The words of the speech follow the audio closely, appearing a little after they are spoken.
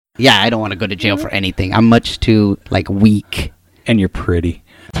Yeah, I don't want to go to jail for anything. I'm much too, like, weak. And you're pretty.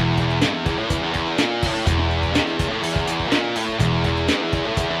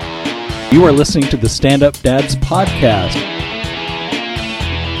 You are listening to the Stand Up Dads podcast.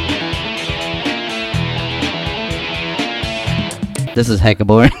 This is hecka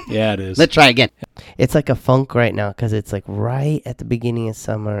boring. Yeah, it is. Let's try again. It's like a funk right now because it's like right at the beginning of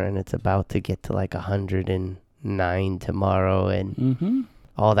summer and it's about to get to like 109 tomorrow and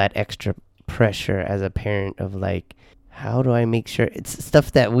all that extra pressure as a parent of like, how do I make sure it's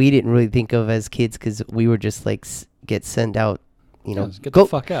stuff that we didn't really think of as kids because we were just like get sent out, you know, Get go the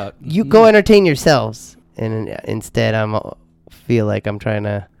fuck out. You go entertain yourselves. And instead feel like I'm trying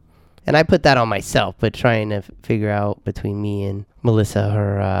to, and I put that on myself, but trying to figure out between me and Melissa,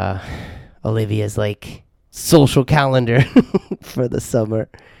 her, Olivia's like social calendar for the summer.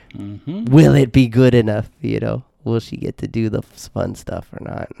 Will it be good enough? You know, will she get to do the fun stuff or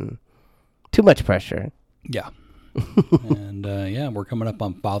not? And too much pressure. Yeah. And yeah, we're coming up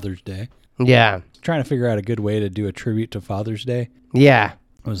on Father's Day. Yeah. Trying to figure out a good way to do a tribute to Father's Day. Yeah.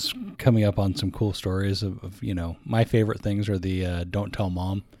 I was coming up on some cool stories of you know, my favorite things are the Don't Tell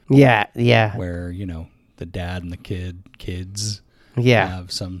Mom. Yeah. Yeah. Where, you know, the dad and the kids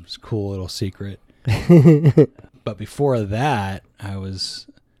have some cool little secret. But before that,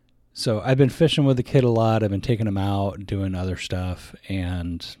 I've been fishing with the kid a lot. I've been taking him out, doing other stuff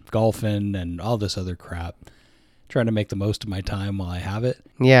and golfing and all this other crap. Trying to make the most of my time while I have it.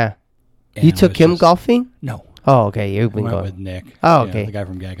 Yeah. And you took him golfing? No. Oh, okay. You've been I went going with Nick. Oh, okay. The guy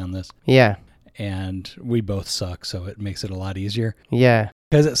from Gag on This. Yeah. And we both suck, so it makes it a lot easier. Yeah.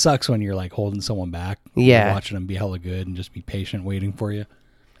 Because it sucks when you're like holding someone back. Yeah. You're watching them be hella good and just be patient waiting for you.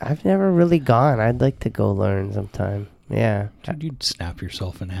 I've never really gone. I'd like to go learn sometime. Yeah. Dude, you'd snap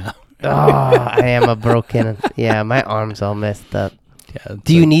yourself in half. Oh, I am a broken. Yeah, my arm's all messed up. Yeah.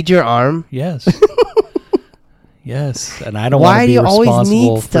 Do you need your arm? Yes. Yes. And I don't want to be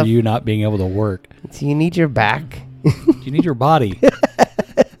responsible for you not being able to work. Do you need your back? You need your body.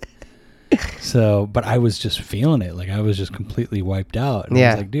 So, but I was just feeling it. Like I was just completely wiped out. And I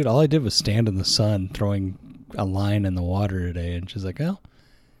was like, dude, all I did was stand in the sun throwing a line in the water today. And she's like, oh,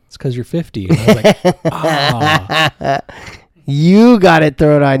 it's because you're 50. And I was like, ah. You got it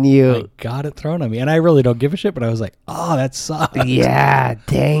thrown on you. I got it thrown on me. And I really don't give a shit, but I was like, oh, that sucks. Yeah,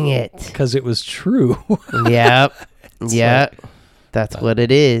 dang it. Because it was true. Yep. Yep. That's what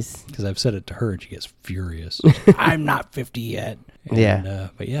it is. Because I've said it to her and she gets furious. I'm not 50 yet. And, yeah.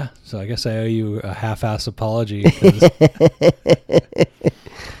 But yeah, so I guess I owe you a half-ass apology.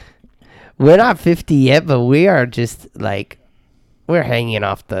 We're not 50 yet, but we are just like, we're hanging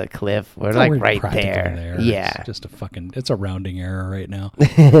off the cliff. We're like right there. Yeah. It's just it's a rounding error right now.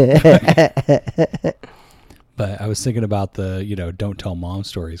 But I was thinking about the, you know, don't tell mom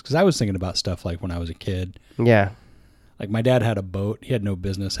stories. Because I was thinking about stuff like when I was a kid. Yeah. Like my dad had a boat. He had no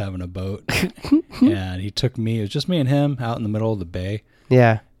business having a boat. And he took me, it was just me and him out in the middle of the bay.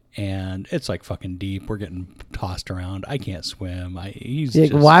 Yeah. And it's like fucking deep. We're getting tossed around. I can't swim. He's like,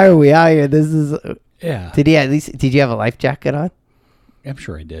 just, why are we out here? This is. Yeah. Did you have a life jacket on? I'm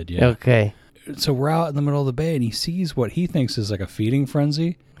sure I did. Yeah. Okay. So we're out in the middle of the bay and he sees what he thinks is like a feeding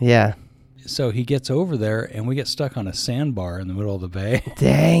frenzy. Yeah. So he gets over there and we get stuck on a sandbar in the middle of the bay.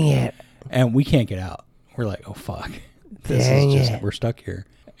 Dang it. And we can't get out. We're like, oh fuck. We're stuck here.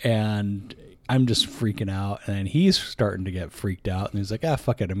 And I'm just freaking out. And he's starting to get freaked out. And he's like,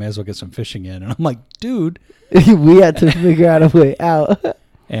 fuck it. I may as well get some fishing in. And I'm like, dude. We had to figure out a way out.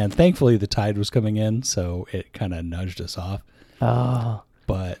 And thankfully the tide was coming in. So it kind of nudged us off. Oh.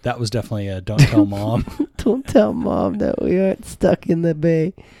 But that was definitely a don't tell mom. Don't tell mom that we aren't stuck in the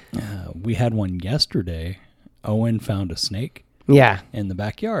bay. We had one yesterday. Owen found a snake. Yeah. In the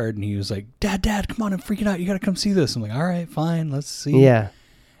backyard. And he was like, Dad, come on. I'm freaking out. You got to come see this. I'm like, all right, fine. Let's see. Yeah.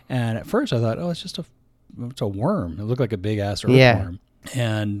 And at first I thought, oh, it's a worm. It looked like a big ass earthworm.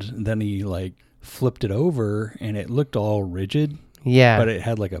 And then he like flipped it over and it looked all rigid. Yeah. But it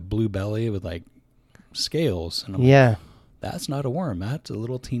had like a blue belly with like scales. And I'm like, that's not a worm. That's a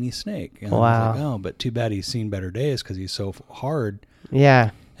little teeny snake. And I was like, oh, but too bad he's seen better days because he's so hard.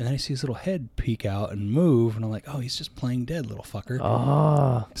 Yeah. And then I see his little head peek out and move. And I'm like, oh, he's just playing dead, little fucker.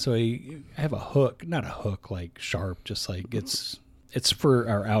 Oh. So I have a hook. Not a hook like sharp. Just like it's for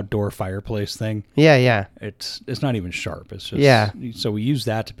our outdoor fireplace thing. Yeah, yeah. It's not even sharp. It's just... So we use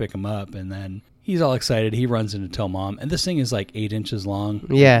that to pick him up. And then he's all excited. He runs in to tell mom. And this thing is like 8 inches long.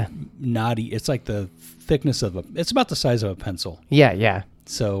 Yeah. Knotty. It's like the thickness of it's about the size of a pencil. Yeah, yeah.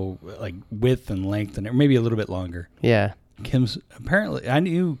 So like width and length or maybe a little bit longer. Yeah. Apparently I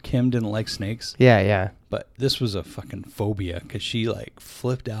knew Kim didn't like snakes. Yeah, yeah. But this was a fucking phobia because she like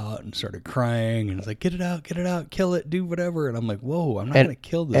flipped out and started crying and was like, get it out, kill it, do whatever. And I'm like, whoa, I'm not going to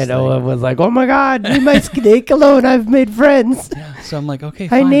kill this thing. And Owen was like, oh my God, leave my snake alone. I've made friends. Yeah, so I'm like, okay,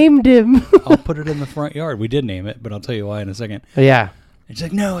 fine. I named him. I'll put it in the front yard. We did name it, but I'll tell you why in a second. Yeah. And she's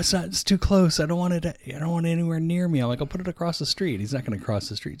like, no, it's not. It's too close. I don't want it anywhere near me. I'm like, I'll put it across the street. He's not going to cross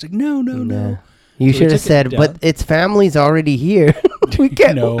the street. He's like, no. You So should have said, but its family's already here. we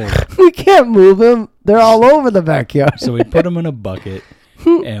can't move him. They're all over the backyard. So we put him in a bucket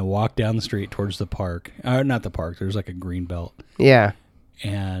and walked down the street towards the park. Not the park. There's like a green belt. Yeah.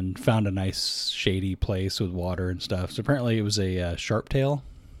 And found a nice shady place with water and stuff. So apparently it was a sharp tail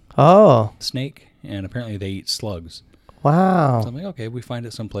snake, and apparently they eat slugs. Wow. So I'm like, okay, we find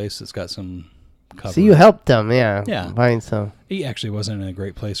it someplace that's got some cover. So you helped them, Yeah. find some. He actually wasn't in a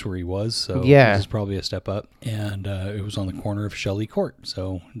great place where he was, so Yeah. this is probably a step up. And it was on the corner of Shelley Court,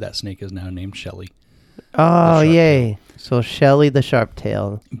 so that snake is now named Shelley. Oh, yay. So Shelly the sharp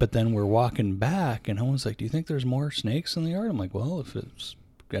tail. But then we're walking back, and Owen's like, do you think there's more snakes in the yard? I'm like, well, if it's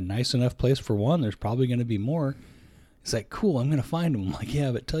a nice enough place for one, there's probably going to be more. He's like, cool, I'm going to find them. I'm like,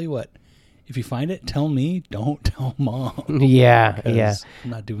 yeah, but tell you what, if you find it, tell me, don't tell Mom. Yeah. I'm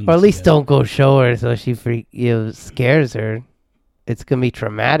not doing this. Or at least yet. don't go show her so she scares her. It's going to be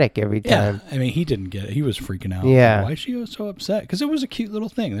traumatic every time. Yeah, I mean, he didn't get it. He was freaking out. Yeah. Why is she so upset? Because it was a cute little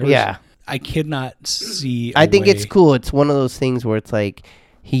thing. I could not see. I think it's cool. It's one of those things where it's like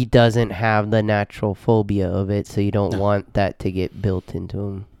he doesn't have the natural phobia of it, so you don't want that to get built into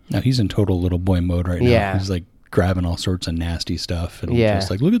him. No, he's in total little boy mode right now. Yeah. He's like grabbing all sorts of nasty stuff and just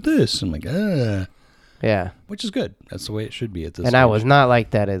like, look at this. I'm like, Yeah. Which is good. That's the way it should be at this And stage. I was not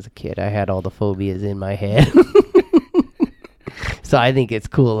like that as a kid. I had all the phobias in my head. So I think it's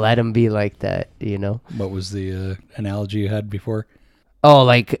cool. Let him be like that, What was the analogy you had before? Oh,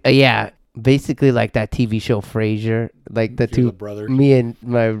 basically like that TV show Frasier. Like the two brothers. Me and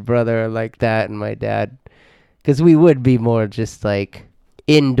my brother are like that, and my dad. Because we would be more just like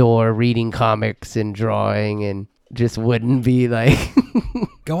indoor reading comics and drawing, and just wouldn't be like...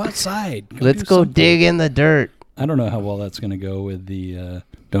 Go outside. Let's go dig in the dirt. I don't know how well that's going to go with the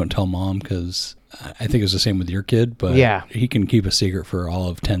don't tell Mom, because I think it's the same with your kid, but he can keep a secret for all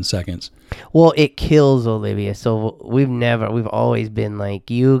of 10 seconds. Well, it kills Olivia, so we've always been like,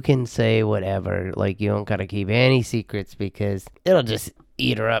 you can say whatever, like you don't gotta keep any secrets because it'll just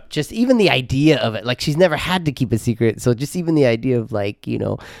eat her up. Just even the idea of it, like she's never had to keep a secret, so just even the idea of like,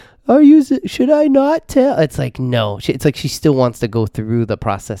 should I not tell? It's like, no. It's like she still wants to go through the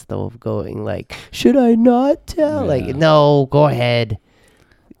process though of going like, should I not tell? Like, no, go ahead.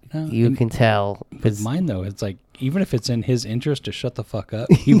 No, you can tell. With mine though, it's like, even if it's in his interest to shut the fuck up,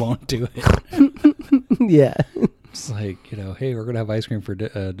 he won't do it. Yeah. It's like, hey, we're going to have ice cream for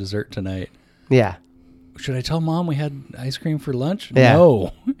dessert tonight. Yeah. Should I tell Mom we had ice cream for lunch? Yeah.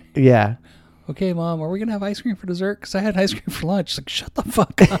 No. Yeah. Okay, Mom, are we going to have ice cream for dessert? Because I had ice cream for lunch. It's like, shut the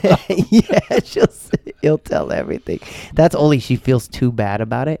fuck up. Yeah, he'll tell everything. That's only she feels too bad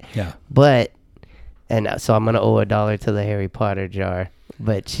about it. Yeah. But, so I'm going to owe $1 to the Harry Potter jar.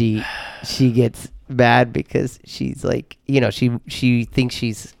 But she gets mad because she's like, she thinks she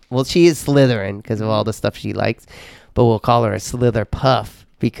is Slytherin because of all the stuff she likes, but we'll call her a Slither Puff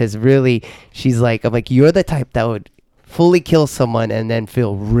because really she's like, I'm like, you're the type that would fully kill someone and then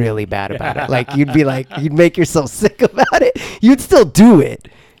feel really bad about it. Like you'd be like, you'd make yourself sick about it. You'd still do it,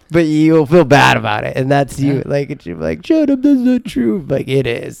 but you'll feel bad about it. And that's you. Like, and she'd be like, shut up, that's not true. Like it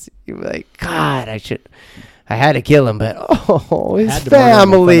is. You'd be like, God, I had to kill him, but his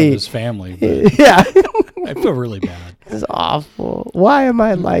family. His family. But yeah. I feel really bad. It's awful. Why am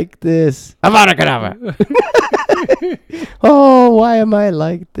I like this? Avada Kedavra. Oh, why am I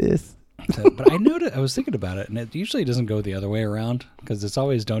like this? But I was thinking about it, and it usually doesn't go the other way around because it's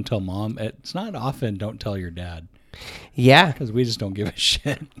always don't tell Mom. It's not often don't tell your dad. Yeah. Because we just don't give a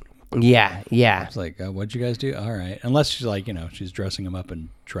shit. Yeah. It's like, what'd you guys do? All right. Unless she's like, she's dressing him up in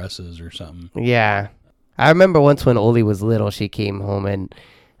dresses or something. Yeah. I remember once when Oli was little, she came home and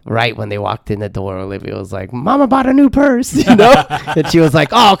right when they walked in the door, Olivia was like, Mama bought a new purse, and she was like,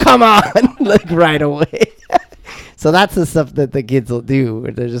 oh, come on, like right away. So that's the stuff that the kids will do.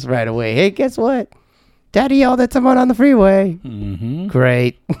 Where they're just right away. Hey, guess what? Daddy yelled at someone on the freeway. Mm-hmm.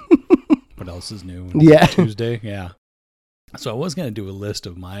 Great. What else is new? Yeah. Tuesday. Yeah. So I was going to do a list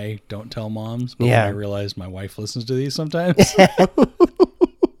of my don't tell moms, but then I realized my wife listens to these sometimes.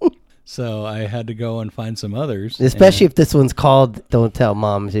 So I had to go and find some others. Especially if this one's called Don't Tell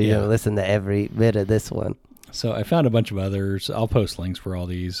Mom. So you're going to listen to every bit of this one. So I found a bunch of others. I'll post links for all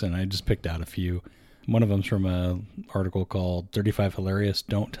these, and I just picked out a few. One of them's from a article called 35 Hilarious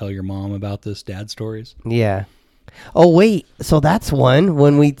Don't Tell Your Mom About This Dad Stories. Yeah. Oh, wait. So that's one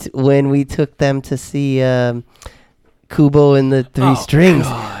when we took them to see Kubo and the Three Strings.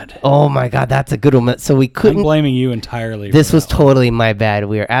 God. Oh, my God. That's a good one. So we couldn't. I'm blaming you entirely. This was totally my bad.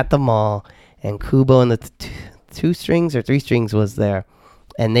 We were at the mall, and Kubo and the Two Strings or Three Strings was there.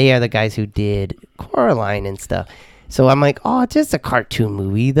 And they are the guys who did Coraline and stuff. So I'm like, oh, it's just a cartoon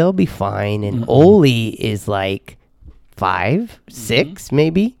movie. They'll be fine. And Oli is like 5, 6,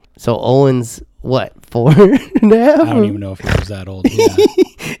 maybe. So Owen's, what, 4 now? I don't even know if he was that old. Yeah.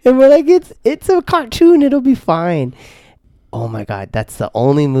 And we're like, it's a cartoon. It'll be fine. Oh, my God. That's the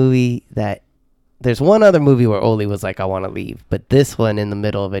only movie that... There's one other movie where Oli was like, I want to leave. But this one, in the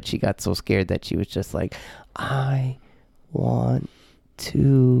middle of it, she got so scared that she was just like, I want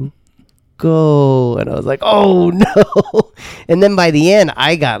to go. And I was like, oh no. And then by the end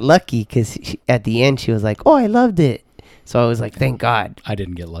I got lucky because at the end she was like, oh, I loved it. So I was like, thank God I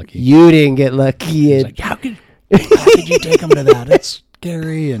didn't get lucky. You didn't get lucky. Like, how could you take him to that? It's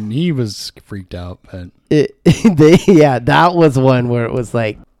scary. And he was freaked out. But that was one where it was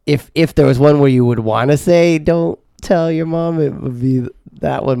like, if there was one where you would want to say don't tell your mom, it would be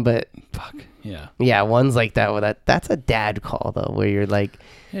that one. But fuck yeah, one's like that. Well, that's a dad call though, where you're like,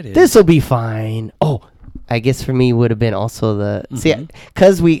 this will be fine. Oh, I guess for me would have been also the see,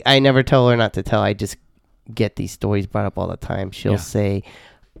 because I never tell her not to tell. I just get these stories brought up all the time. She'll say,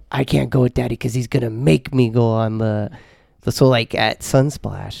 I can't go with daddy because he's gonna make me go on the so like at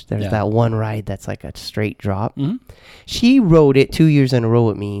Sunsplash, there's that one ride that's like a straight drop. She rode it 2 years in a row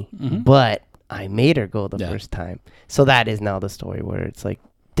with me, but I made her go the first time. So that is now the story where it's like,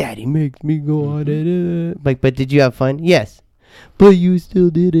 daddy makes me go on it. Like, but did you have fun? Yes. But you still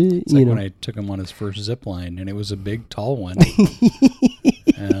did it. It's like when I took him on his first zip line, and it was a big, tall one.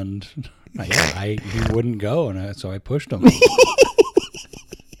 And he wouldn't go, and so I pushed him.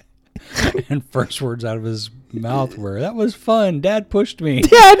 And first words out of his mouth were, that was fun. Dad pushed me.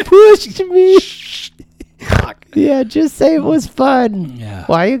 Dad pushed me. Yeah, just say it was fun. Yeah.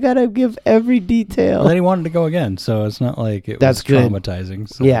 Why you gotta give every detail? Well, then he wanted to go again, so it's not like it was traumatizing.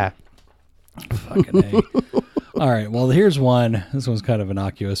 So. Yeah. Fucking A. All right, well, here's one. This one's kind of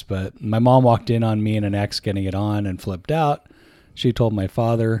innocuous, but my mom walked in on me and an ex getting it on and flipped out. She told my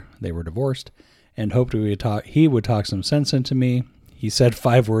father they were divorced and hoped he would talk some sense into me. He said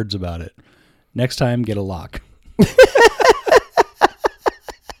 5 words about it. Next time, get a lock.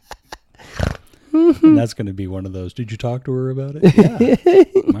 And that's going to be one of those, did you talk to her about it? Yeah.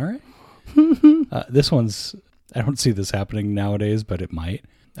 All right. This one's, I don't see this happening nowadays, but it might.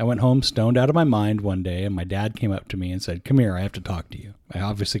 I went home stoned out of my mind one day, and my dad came up to me and said, come here, I have to talk to you. I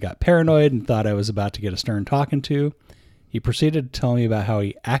obviously got paranoid and thought I was about to get a stern talking to. He proceeded to tell me about how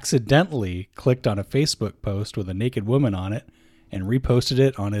he accidentally clicked on a Facebook post with a naked woman on it and reposted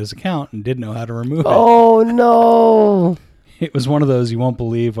it on his account and didn't know how to remove it. Oh, no. It was one of those, you won't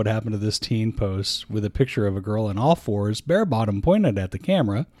believe what happened to this teen post with a picture of a girl in all fours, bare bottom pointed at the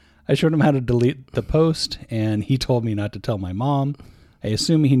camera. I showed him how to delete the post, and he told me not to tell my mom. I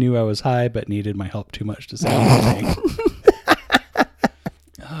assume he knew I was high, but needed my help too much to say anything. Oh,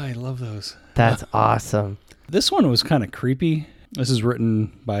 I love those. That's awesome. This one was kind of creepy. This is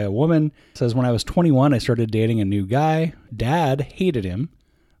written by a woman. It says, when I was 21, I started dating a new guy. Dad hated him,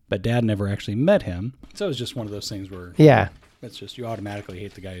 but Dad never actually met him. So it was just one of those things where it's just you automatically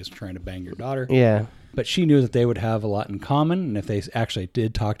hate the guy who's trying to bang your daughter. Yeah. But she knew that they would have a lot in common, and if they actually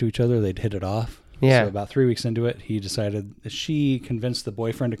did talk to each other, they'd hit it off. Yeah. So about 3 weeks into it, he decided that she convinced the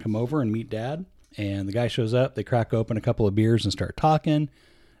boyfriend to come over and meet Dad. And the guy shows up. They crack open a couple of beers and start talking.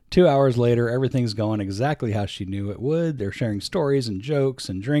 2 hours later, everything's going exactly how she knew it would. They're sharing stories and jokes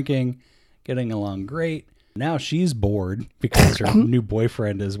and drinking, getting along great. Now she's bored because her new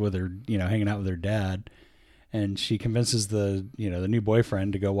boyfriend is with her, hanging out with her dad. And she convinces the new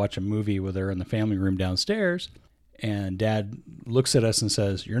boyfriend to go watch a movie with her in the family room downstairs. And Dad looks at us and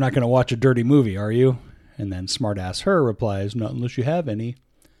says, you're not going to watch a dirty movie, are you? And then smartass her replies, not unless you have any.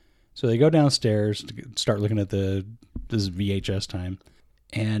 So they go downstairs to start looking at this is VHS time.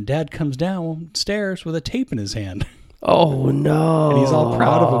 And Dad comes downstairs with a tape in his hand. Oh, no. And he's all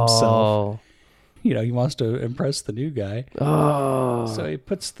proud of himself. He wants to impress the new guy. Oh. So he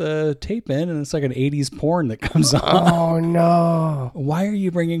puts the tape in, and it's like an 80s porn that comes on. Oh, no. Why are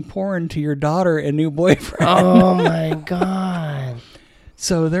you bringing porn to your daughter and new boyfriend? Oh, my God.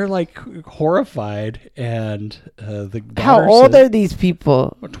 So they're like horrified, and the daughter How old are these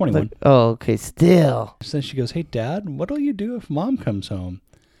people? 21. Okay, still. So she goes, hey, Dad, what'll you do if Mom comes home?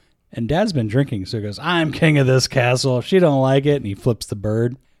 And Dad's been drinking, so he goes, I'm king of this castle. If she don't like it, and he flips the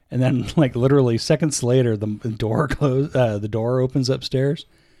bird. And then, like, literally seconds later, the door opens upstairs,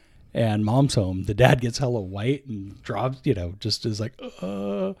 and Mom's home. The dad gets hella white and drops, just is like,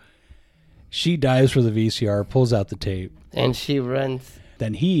 She dives for the VCR, pulls out the tape. And she runs.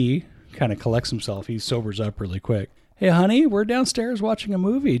 Then he kind of collects himself. He sobers up really quick. Hey, honey, we're downstairs watching a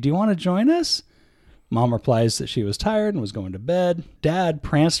movie. Do you want to join us? Mom replies that she was tired and was going to bed. Dad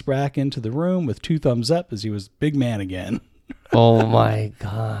pranced back into the room with 2 thumbs up as he was big man again. Oh, my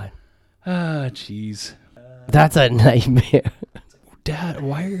God. Jeez. That's a nightmare. Dad,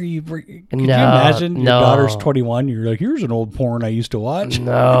 why are you... Could you imagine your daughter's 21? You're like, here's an old porn I used to watch.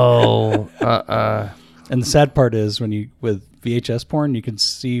 No. And the sad part is with VHS porn, you can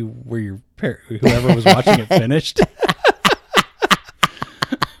see where whoever was watching it finished.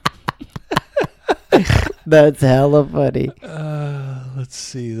 That's hella funny. Let's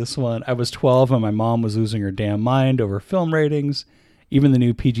see. This one. I was 12 and my mom was losing her damn mind over film ratings. Even the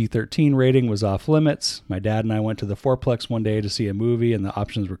new PG-13 rating was off limits. My dad and I went to the Fourplex one day to see a movie, and the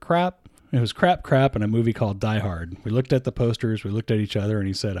options were crap. It was crap, and a movie called Die Hard. We looked at the posters, we looked at each other, and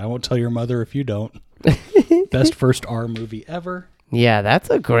he said, I won't tell your mother if you don't. Best first R movie ever. Yeah, that's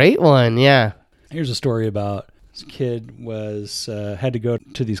a great one, yeah. Here's a story about this kid had to go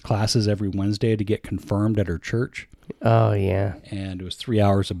to these classes every Wednesday to get confirmed at her church. Oh, yeah. And it was 3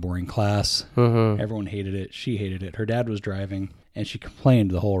 hours of boring class. Mm-hmm. Everyone hated it. She hated it. Her dad was driving, and she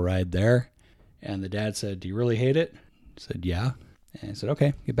complained the whole ride there. And the dad said, do you really hate it? She said, yeah. And I said,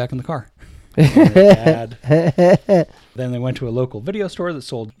 okay, get back in the car. Then they went to a local video store that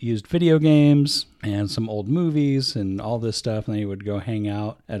sold used video games and some old movies and all this stuff. And they would go hang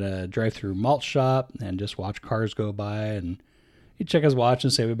out at a drive-through malt shop and just watch cars go by. And he'd check his watch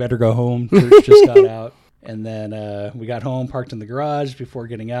and say, we better go home. Church just got out. And then we got home, parked in the garage. Before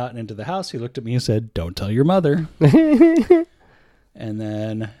getting out and into the house, he looked at me and said, don't tell your mother. And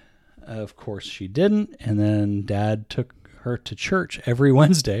then, of course, she didn't. And then Dad took her to church every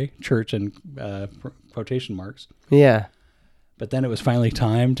Wednesday, church in quotation marks. Yeah. But then it was finally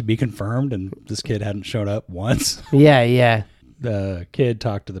time to be confirmed, and this kid hadn't showed up once. Yeah. The kid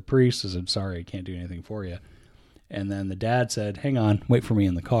talked to the priest and said, sorry, I can't do anything for you. And then the dad said, hang on, wait for me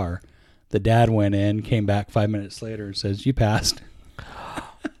in the car. The dad went in, came back 5 minutes later and says, you passed.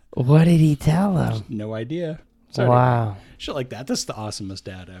 What did he tell him? No idea. Sorry. Wow. Shit like that. That's the awesomest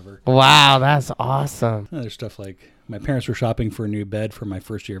dad ever. Wow, that's awesome. Other stuff like my parents were shopping for a new bed for my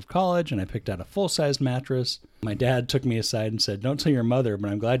first year of college, and I picked out a full-size mattress. My dad took me aside and said, don't tell your mother, but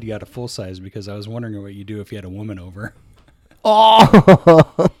I'm glad you got a full-size because I was wondering what you'd do if you had a woman over.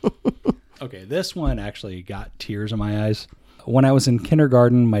 Oh! Okay, this one actually got tears in my eyes. When I was in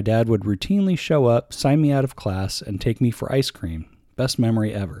kindergarten, my dad would routinely show up, sign me out of class, and take me for ice cream. Best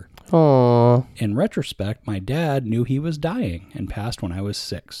memory ever. Aww. In retrospect, my dad knew he was dying and passed when I was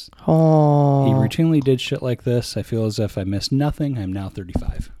 6. Aww. He routinely did shit like this. I feel as if I missed nothing. I'm now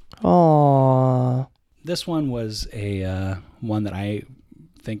 35. Aww. This one was a one that I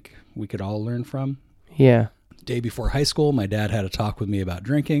think we could all learn from. Yeah. The day before high school, my dad had a talk with me about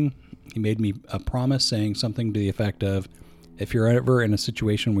drinking. He made me a promise saying something to the effect of, if you're ever in a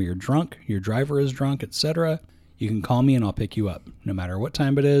situation where you're drunk, your driver is drunk, etc., you can call me and I'll pick you up. No matter what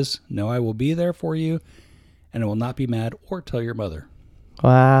time it is, know I will be there for you, and I will not be mad or tell your mother.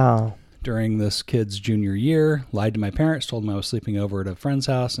 Wow. During this kid's junior year, lied to my parents, told them I was sleeping over at a friend's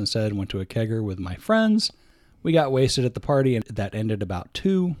house, instead went to a kegger with my friends. We got wasted at the party, and that ended about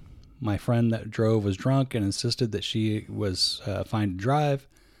 2. My friend that drove was drunk and insisted that she was fine to drive.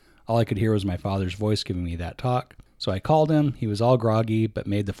 All I could hear was my father's voice giving me that talk. So I called him. He was all groggy, but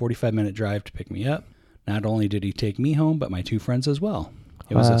made the 45-minute drive to pick me up. Not only did he take me home, but my 2 friends as well.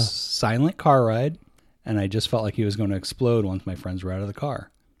 It was a silent car ride, and I just felt like he was going to explode once my friends were out of the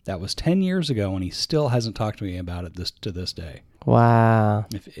car. That was 10 years ago, and he still hasn't talked to me about it to this day. Wow.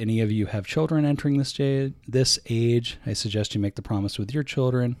 If any of you have children entering this age, I suggest you make the promise with your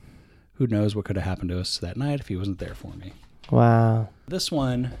children. Who knows what could have happened to us that night if he wasn't there for me. Wow. This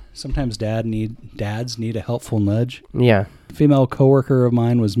one, sometimes dads need a helpful nudge. Yeah. A female coworker of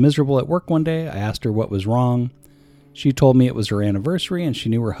mine was miserable at work one day. I asked her what was wrong. She told me it was her anniversary and she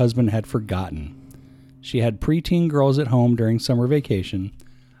knew her husband had forgotten. She had preteen girls at home during summer vacation.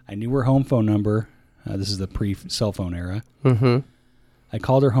 I knew her home phone number. This is the pre-cell phone era. Mm-hmm. I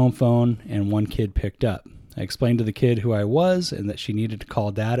called her home phone and one kid picked up. I explained to the kid who I was and that she needed to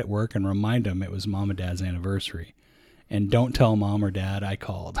call dad at work and remind him it was mom and dad's anniversary. And don't tell mom or dad I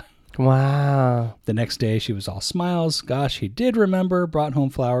called. Wow. The next day, she was all smiles. Gosh, he did remember, brought home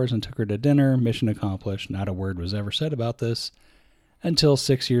flowers and took her to dinner. Mission accomplished. Not a word was ever said about this until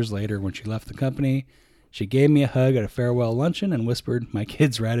 6 years later when she left the company. She gave me a hug at a farewell luncheon and whispered, "My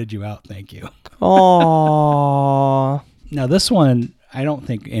kids ratted you out. Thank you." Aww. Now, this one, I don't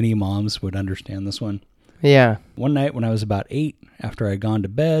think any moms would understand this one. Yeah. One night when I was about 8, after I had gone to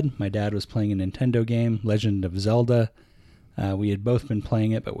bed, my dad was playing a Nintendo game, Legend of Zelda. We had both been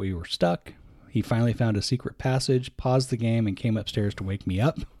playing it, but we were stuck. He finally found a secret passage, paused the game, and came upstairs to wake me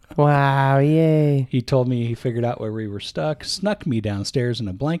up. Wow, yay. He told me he figured out where we were stuck, snuck me downstairs in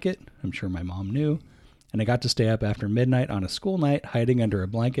a blanket. I'm sure my mom knew. And I got to stay up after midnight on a school night, hiding under a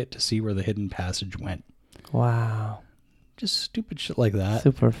blanket to see where the hidden passage went. Wow. Just stupid shit like that.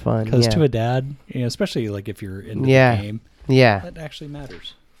 Super fun. Because to a dad, especially like if you're in the game, that actually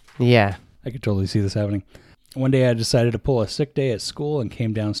matters. Yeah. I could totally see this happening. One day I decided to pull a sick day at school and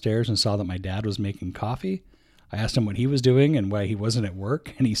came downstairs and saw that my dad was making coffee. I asked him what he was doing and why he wasn't at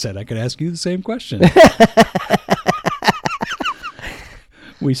work, and he said I could ask you the same question.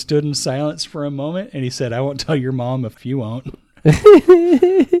 We stood in silence for a moment, and he said, "I won't tell your mom if you won't." We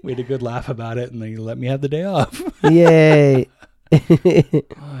had a good laugh about it, and they let me have the day off. Yay. Oh,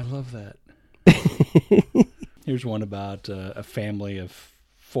 I love that. Here's one about a family of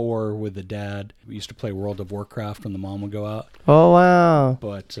 4 with the dad. We used to play World of Warcraft when the mom would go out. Oh, wow.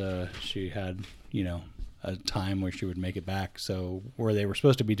 But she had, a time where she would make it back. So where they were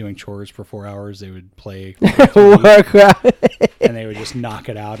supposed to be doing chores for 4 hours, they would play Warcraft. And they would just knock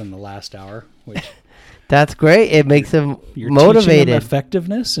it out in the last hour. Which that's great. It makes them you're motivated. Teaching them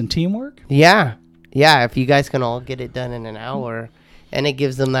effectiveness and teamwork. Yeah. Yeah, if you guys can all get it done in an hour, and it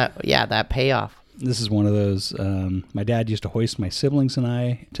gives them that payoff. This is one of those, my dad used to hoist my siblings and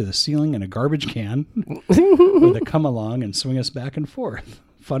I to the ceiling in a garbage can with a come along and swing us back and forth.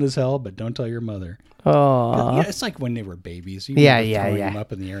 Fun as hell, but don't tell your mother. Oh, yeah, it's like when they were babies. You throwing them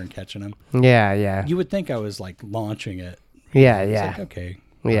up in the air and catching them. Yeah. You would think I was like launching it. Yeah. Like, okay.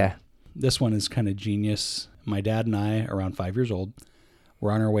 Yeah. This one is kind of genius. My dad and I, around 5 years old,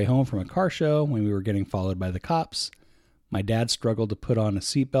 were on our way home from a car show when we were getting followed by the cops. My dad struggled to put on a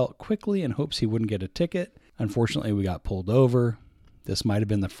seatbelt quickly in hopes he wouldn't get a ticket. Unfortunately, we got pulled over. This might have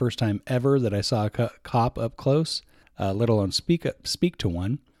been the first time ever that I saw a cop up close, let alone speak to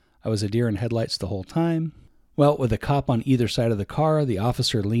one. I was a deer in headlights the whole time. Well, with a cop on either side of the car, the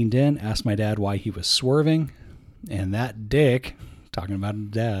officer leaned in, asked my dad why he was swerving, and that dick, talking about his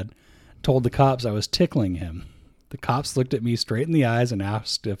dad, told the cops I was tickling him. The cops looked at me straight in the eyes and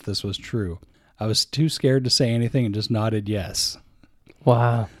asked if this was true. I was too scared to say anything and just nodded yes.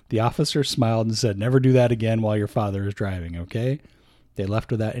 Wow. The officer smiled and said, "Never do that again while your father is driving, okay?" They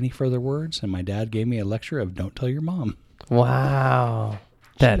left without any further words, and my dad gave me a lecture of don't tell your mom. Wow.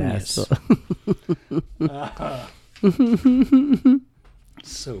 That asshole.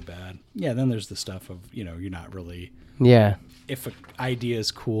 So bad. Yeah, then there's the stuff of, you're not really... Yeah. If an idea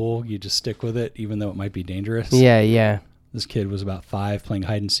is cool, you just stick with it, even though it might be dangerous. Yeah. This kid was about 5 playing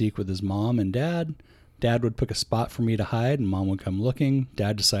hide and seek with his mom and dad. Dad would pick a spot for me to hide, and Mom would come looking.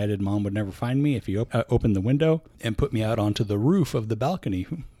 Dad decided Mom would never find me if he opened the window and put me out onto the roof of the balcony,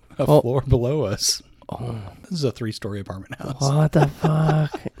 a floor below us. Oh. This is a 3-story apartment house. What the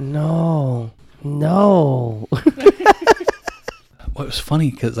fuck? No. Well, it was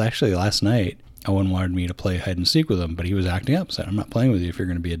funny because actually last night, Owen wanted me to play hide and seek with him, but he was acting up. Said, "I'm not playing with you if you're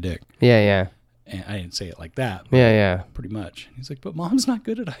going to be a dick." Yeah. And I didn't say it like that. Yeah. Pretty much. He's like, "But Mom's not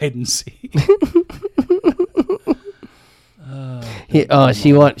good at hide and seek."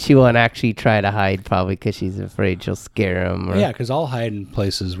 She won't actually try to hide probably because she's afraid she'll scare him. Yeah, because I'll hide in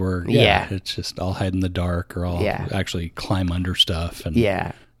places where it's just I'll hide in the dark or I'll actually climb under stuff. And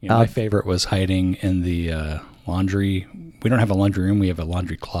my favorite was hiding in the laundry. We don't have a laundry room. We have a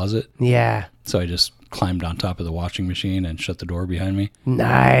laundry closet. Yeah. So I just climbed on top of the washing machine and shut the door behind me.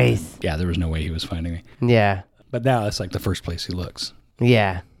 Nice. Yeah, there was no way he was finding me. Yeah. But now that's like the first place he looks.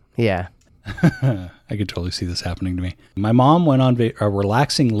 Yeah. I could totally see this happening to me. My mom went on a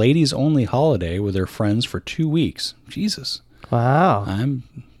relaxing ladies-only holiday with her friends for 2 weeks. Jesus. Wow.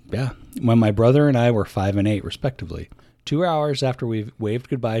 When my brother and I were 5 and 8, respectively. 2 hours after we waved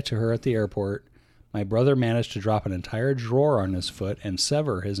goodbye to her at the airport, my brother managed to drop an entire drawer on his foot and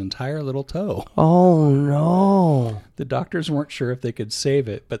sever his entire little toe. Oh, no. The doctors weren't sure if they could save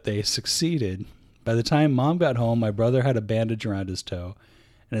it, but they succeeded. By the time Mom got home, my brother had a bandage around his toe.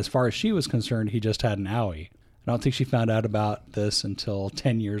 And as far as she was concerned, he just had an owie. I don't think she found out about this until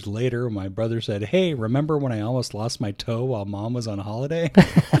 10 years later. My brother said, "Hey, remember when I almost lost my toe while Mom was on holiday?"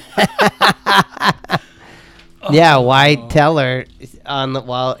 Yeah, why tell her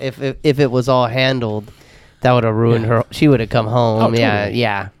if it was all handled, that would have ruined her. She would have come home. Oh, totally.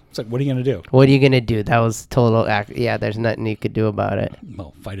 Yeah. It's like, what are you going to do? What are you going to do? That was total act. Yeah, there's nothing you could do about it.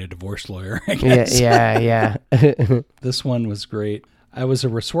 Well, fight a divorce lawyer, I guess. Yeah. This one was great. I was a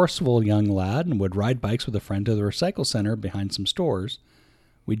resourceful young lad and would ride bikes with a friend to the recycle center behind some stores.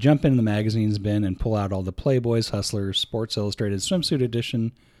 We'd jump in the magazine's bin and pull out all the Playboys, Hustlers, Sports Illustrated swimsuit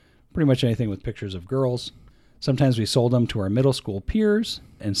edition, pretty much anything with pictures of girls. Sometimes we sold them to our middle school peers,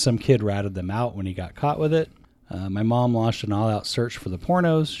 and some kid ratted them out when he got caught with it. My mom launched an all-out search for the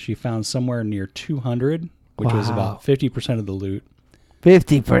pornos. She found somewhere near 200, which was about 50% of the loot.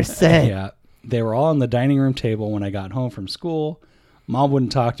 50%? Yeah. They were all on the dining room table when I got home from school. Mom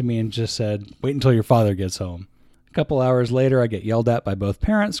wouldn't talk to me and just said, wait until your father gets home. A couple hours later, I get yelled at by both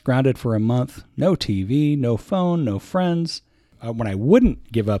parents, grounded for a month. No TV, no phone, no friends. When I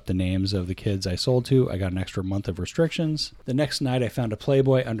wouldn't give up the names of the kids I sold to, I got an extra month of restrictions. The next night, I found a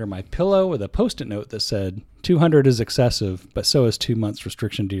Playboy under my pillow with a Post-it note that said, 200 is excessive, but so is 2 months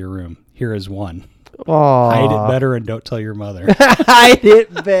restriction to your room. Here is one. Aww. Hide it better and don't tell your mother. Hide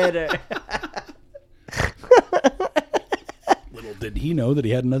it better. Little did he know that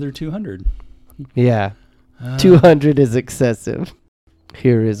he had another 200. Yeah. 200 is excessive.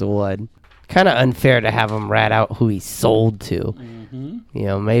 Here is one. Kind of unfair to have him rat out who he sold to. Mm-hmm. You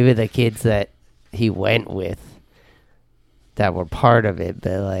know, maybe the kids that he went with that were part of it,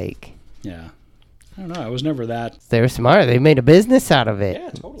 but like... Yeah. I don't know. I was never that... They were smart. They made a business out of it. Yeah,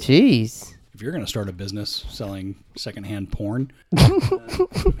 totally. Jeez. If you're going to start a business selling secondhand porn,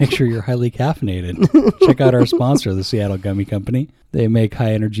 make sure you're highly caffeinated. Check out our sponsor, the Seattle Gummy Company. They make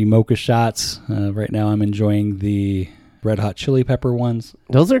high-energy mocha shots. Right now I'm enjoying the Red Hot Chili Pepper ones.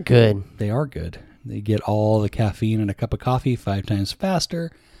 Those are good. They are good. They get all the caffeine in a cup of coffee 5 times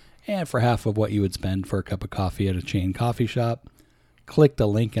faster and for half of what you would spend for a cup of coffee at a chain coffee shop. Click the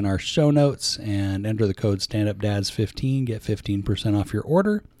link in our show notes and enter the code StandUpDads15. Get 15% off your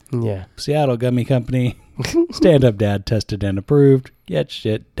order. Yeah. Seattle Gummy Company. Stand Up Dad tested and approved. Get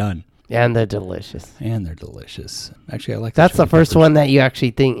shit done. And they're delicious. Actually, I like That's the first one that you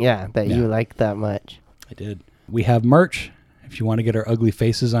actually think, Yeah. you like that much. I did. We have merch. If you want to get our ugly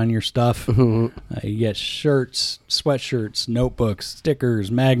faces on your stuff, you get shirts, sweatshirts, notebooks,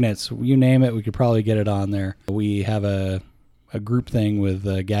 stickers, magnets, you name it, we could probably get it on there. We have a group thing with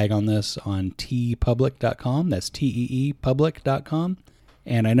Gag on This on teepublic.com. That's teepublic.com.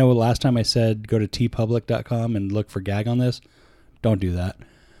 And I know last time I said go to teepublic.com and look for Gag on This. Don't do that.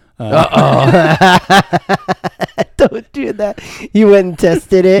 Don't do that. You went and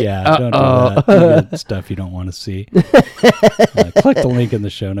tested it? Yeah, don't do that. You get stuff you don't want to see. Click the link in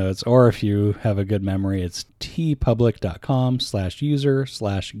the show notes. Or if you have a good memory, it's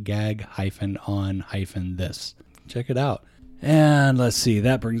teepublic.com/user/gag-on-this. Check it out. And let's see,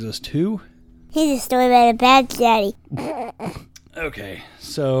 that brings us to... Here's a story about a bad daddy. Okay,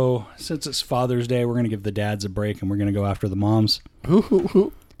 so since it's Father's Day, we're going to give the dads a break and we're going to go after the moms.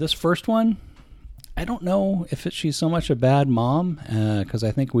 This first one, I don't know if she's so much a bad mom, because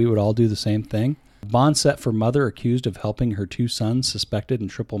I think we would all do the same thing. Bond set for mother accused of helping her 2 sons suspected in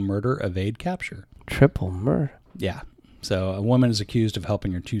triple murder evade capture. Triple murder? Yeah. So a woman is accused of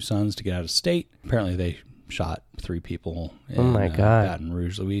helping her 2 sons to get out of state. Apparently they shot 3 people in Baton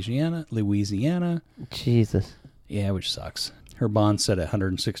Rouge, Louisiana. Jesus. Yeah, which sucks. Her bond's set at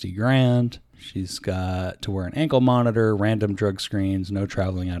 $160,000. She's got to wear an ankle monitor, random drug screens, no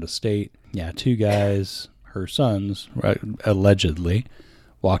traveling out of state. Yeah, 2 guys, her sons, allegedly,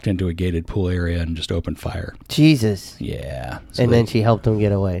 walked into a gated pool area and just opened fire. Jesus. Yeah. So then she helped them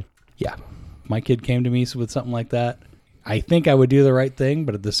get away. Yeah. My kid came to me with something like that. I think I would do the right thing,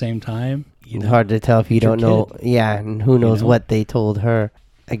 but at the same time... It's hard to tell if you don't know. Yeah, and who knows what they told her.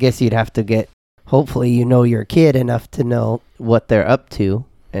 I guess you'd have to get... Hopefully you know your kid enough to know what they're up to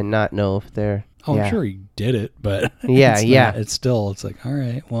and not know if they're... Oh, I'm sure he did it, but... It's it's like, all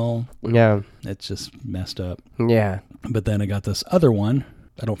right, well... Yeah. It's just messed up. Yeah. But then I got this other one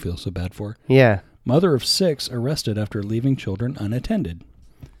I don't feel so bad for. Yeah. Mother of 6 arrested after leaving children unattended.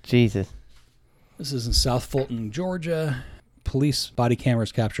 Jesus. This is in South Fulton, Georgia. Police body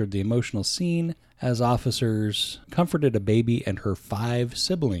cameras captured the emotional scene as officers comforted a baby and her 5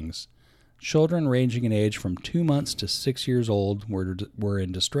 siblings. Children ranging in age from 2 months to 6 years old were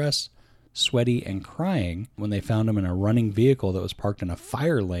in distress, sweaty, and crying when they found them in a running vehicle that was parked in a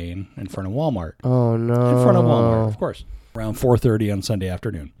fire lane in front of Walmart. Oh, no. In front of Walmart, of course. Around 4:30 on Sunday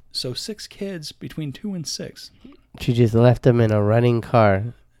afternoon. So 6 kids between 2 and 6. She just left them in a running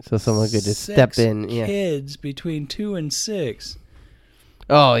car so someone could just step in. 6 kids between 2 and 6.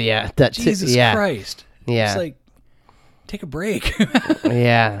 Oh, yeah. Jesus Christ. Yeah. It's like, take a break.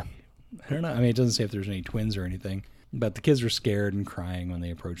 Yeah. I don't know. I mean, it doesn't say if there's any twins or anything. But the kids were scared and crying when they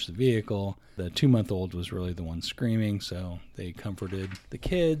approached the vehicle. The 2-month-old was really the one screaming, so they comforted the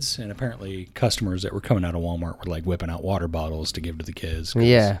kids. And apparently customers that were coming out of Walmart were like whipping out water bottles to give to the kids.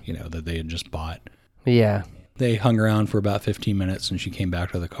 Yeah. You know, that they had just bought. Yeah. They hung around for about 15 minutes, and she came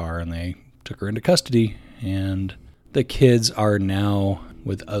back to the car, and they took her into custody. And the kids are now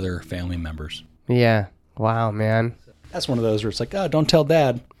with other family members. Yeah. Wow, man. That's one of those where it's like, oh, don't tell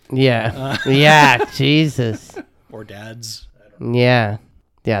Dad. Yeah. Yeah. Jesus. Or dads. Yeah.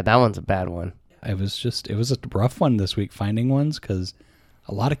 Yeah, that one's a bad one. It was a rough one this week finding ones because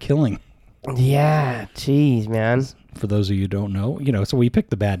a lot of killing. Yeah. Jeez, man. For those of you who don't know, so we pick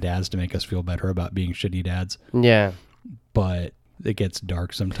the bad dads to make us feel better about being shitty dads. Yeah. But it gets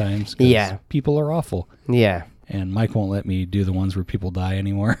dark sometimes. 'Cause Yeah. people are awful. Yeah. And Mike won't let me do the ones where people die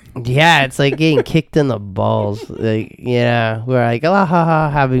anymore. Yeah, it's like getting kicked in the balls. Like, yeah, we're like, oh, ha, ha,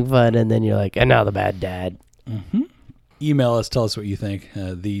 having fun. And then you're like, and now the bad dad. Mm-hmm. Email us, tell us what you think,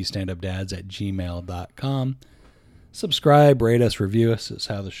 thestandupdads@gmail.com. Subscribe, rate us, review us. It's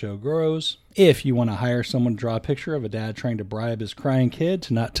how the show grows. If you want to hire someone to draw a picture of a dad trying to bribe his crying kid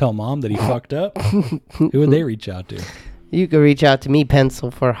to not tell mom that he fucked up, who would they reach out to? You can reach out to me,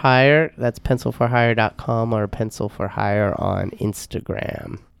 Pencil for Hire. That's pencilforhire.com or Pencil for Hire on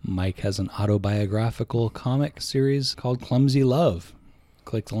Instagram. Mike has an autobiographical comic series called Clumsy Love.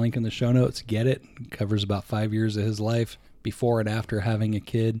 Click the link in the show notes, get it. It covers about 5 years of his life before and after having a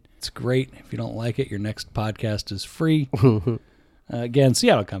kid. It's great. If you don't like it, your next podcast is free. Again,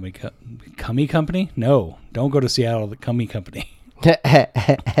 Seattle Cummy Company? No, don't go to Seattle the Cummy Company.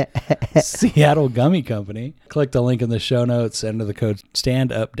 Seattle Gummy Company. Click the link in the show notes, enter the code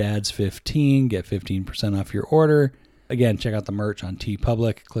StandUpDads15, get 15% off your order. Again, check out the merch on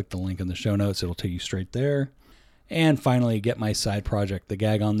TeePublic. Click the link in the show notes. It'll take you straight there. And finally, get my side project, The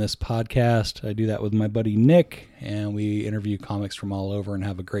Gag on This Podcast. I do that with my buddy Nick, and we interview comics from all over and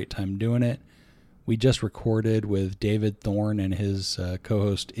have a great time doing it. We just recorded with David Thorne and his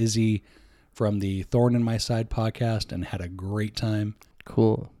co-host Izzy from the Thorne in My Side podcast and had a great time.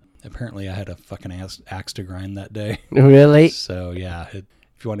 Cool. Apparently, I had a fucking axe to grind that day. Really? So, yeah, if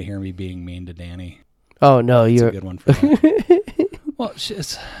you want to hear me being mean to Danny. Oh, no, you're a good one for that. Well,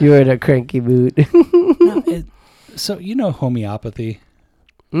 you're in a cranky mood. So, you know homeopathy?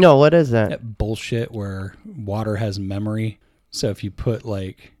 No, what is that? That bullshit where water has memory. So if you put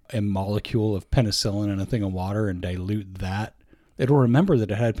like a molecule of penicillin in a thing of water and dilute that, it'll remember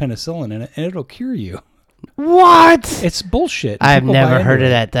that it had penicillin in it and it'll cure you. What? It's bullshit. I've never heard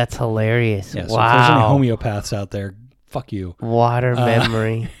of that. That's hilarious. Yeah, so wow. if there's any homeopaths out there, fuck you. Water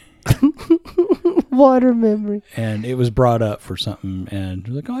memory. Water memory. And it was brought up for something, and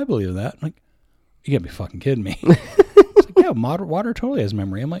you're like, oh, I believe in that. I'm like, you gotta be fucking kidding me. It's like, yeah, water totally has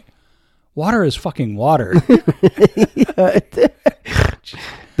memory. I'm like, water is fucking water.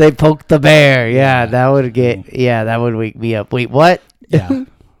 They poked the bear. Yeah, that would wake me up. Wait, what? Yeah.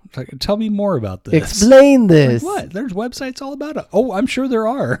 Like, tell me more about this. Explain this. Like, what? There's websites all about it. Oh, I'm sure there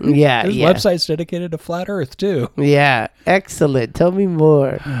are. Yeah. There's websites dedicated to flat Earth too. Yeah. Excellent. Tell me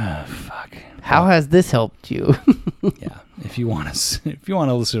more. Fuck. How has this helped you? Yeah. If you want to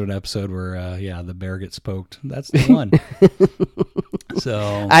listen to an episode where the bear gets poked, that's the one.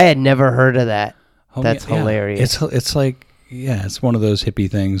 So I had never heard of that. That's hilarious. It's like, yeah, it's one of those hippie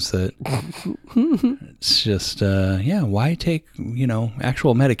things that it's just why take,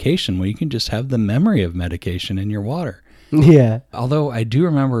 actual medication when you can just have the memory of medication in your water. Yeah. Although I do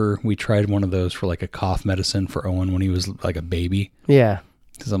remember we tried one of those for like a cough medicine for Owen when he was like a baby. Yeah.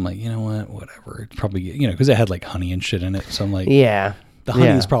 Because I'm like, you know what, whatever. It's probably, because it had like honey and shit in it. So I'm like, yeah, the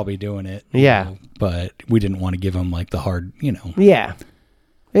honey's probably doing it. Yeah. But we didn't want to give him like the hard, Yeah.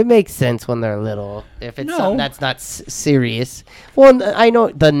 It makes sense when they're little. If it's something that's not serious. Well, I know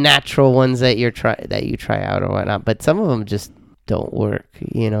the natural ones that you try out or whatnot, but some of them just don't work,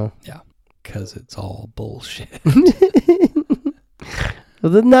 Yeah. Because it's all bullshit.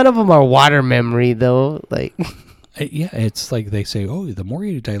 Well, none of them are water memory, though. Like... Yeah, it's like they say, oh, the more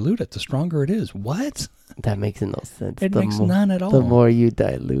you dilute it, the stronger it is. What? That makes no sense. It makes none at all. The more you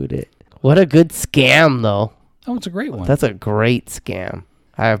dilute it. What a good scam, though. Oh, it's a great one. That's a great scam.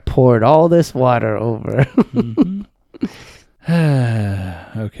 I have poured all this water over. Mm-hmm.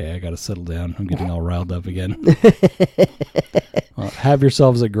 Okay, I got to settle down. I'm getting all riled up again. Well, have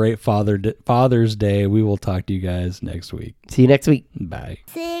yourselves a great Father's Day. We will talk to you guys next week. See you next week. Bye.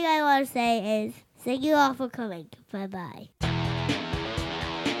 The thing I want to say is, thank you all for coming. Bye-bye.